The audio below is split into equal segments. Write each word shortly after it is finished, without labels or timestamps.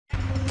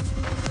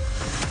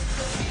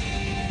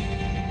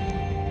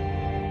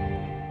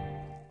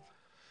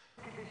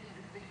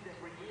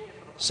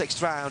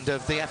Sixth round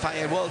of the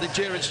FIA World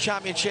Endurance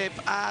Championship,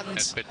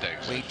 and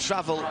we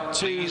travel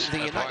to the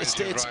United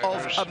States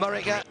of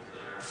America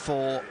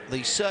for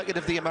the Circuit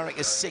of the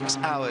Americas, 6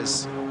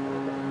 hours.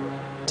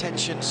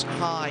 Tensions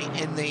high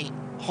in the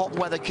hot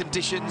weather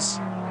conditions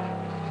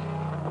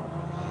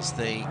as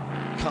the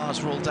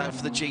cars rolled out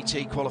for the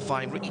GT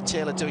qualifying. Ricky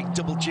Taylor doing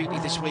double duty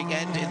this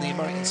weekend in the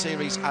American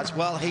Series as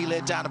well. He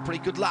laid down a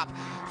pretty good lap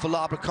for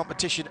Labra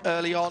competition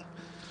early on.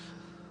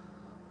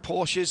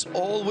 Porsche's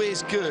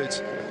always good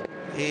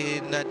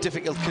in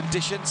difficult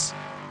conditions,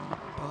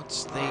 but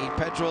the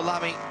Pedro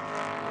Lamy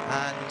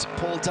and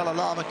Paul Dalla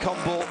Lama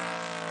combo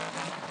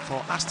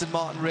for Aston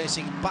Martin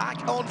Racing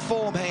back on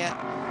form here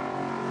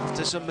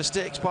after some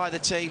mistakes by the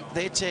team.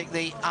 They take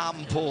the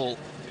pole.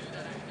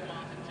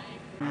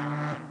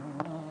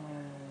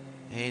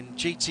 In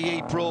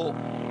GTE Pro,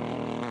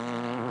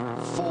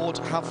 Ford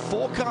have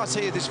 4 cars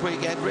here this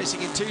weekend,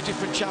 racing in 2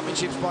 different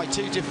championships by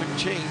 2 different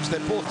teams.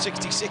 They're both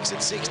 66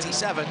 and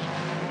 67.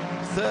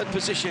 Third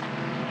position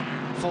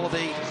for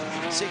the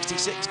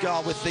 66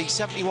 car with the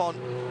 71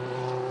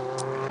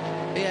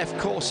 AF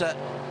Corsa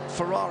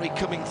Ferrari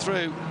coming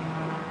through.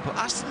 But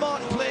Aston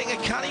Martin playing a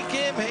canny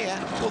game here,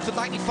 both the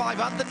 95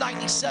 and the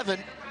 97,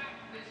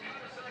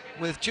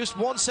 with just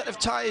 1 set of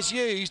tyres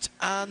used,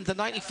 and the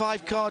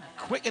 95 car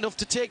quick enough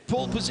to take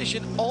pole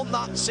position on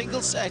that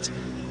single set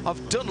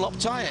of Dunlop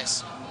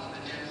tyres.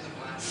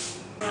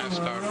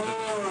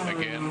 Started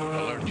again,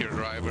 alert your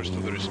drivers to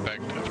the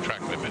respect of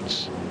track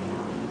limits.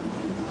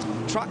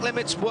 Track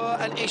limits were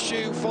an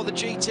issue for the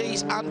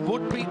GTs and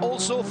would be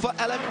also for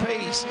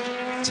LMPs.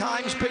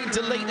 Time's been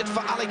deleted for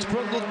Alex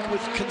Brundle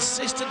with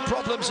consistent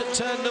problems at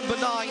turn number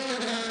 9.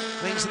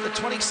 Means that the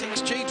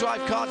 26G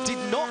drive car did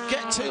not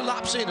get 2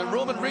 laps in, and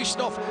Roman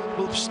Rusnov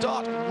will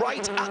start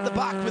right at the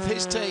back with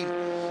his team.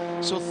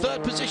 So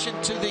third position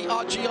to the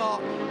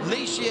RGR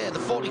Ligier, the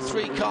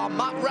 43 car,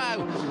 Matt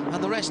Rao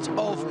and the rest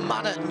of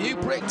Manor. New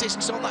brake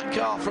discs on that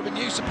car from a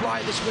new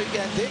supplier this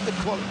weekend. They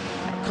could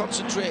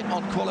concentrate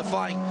on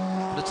qualifying,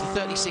 but it's the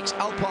 36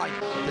 Alpine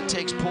that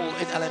takes pole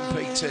in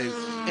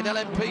LMP2. In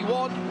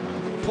LMP1,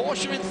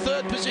 Porsche in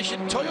third position,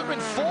 Toyota in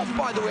fourth,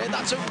 by the way.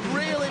 That's a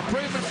real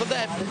improvement for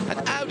them.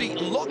 And Audi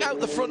lock out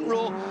the front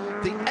row.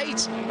 The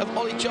 8 of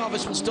Ollie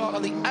Jarvis will start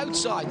on the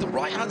outside, the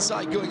right-hand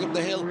side going up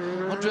the hill.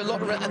 Andre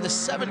Lotterer and the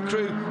 7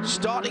 crew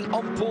starting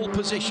on pole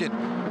position.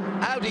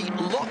 Audi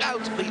lock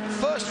out the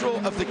first row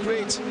of the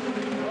grid.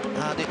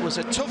 And it was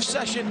a tough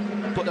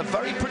session, but a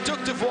very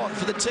productive one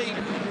for the team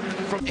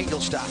from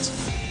Ingolstadt.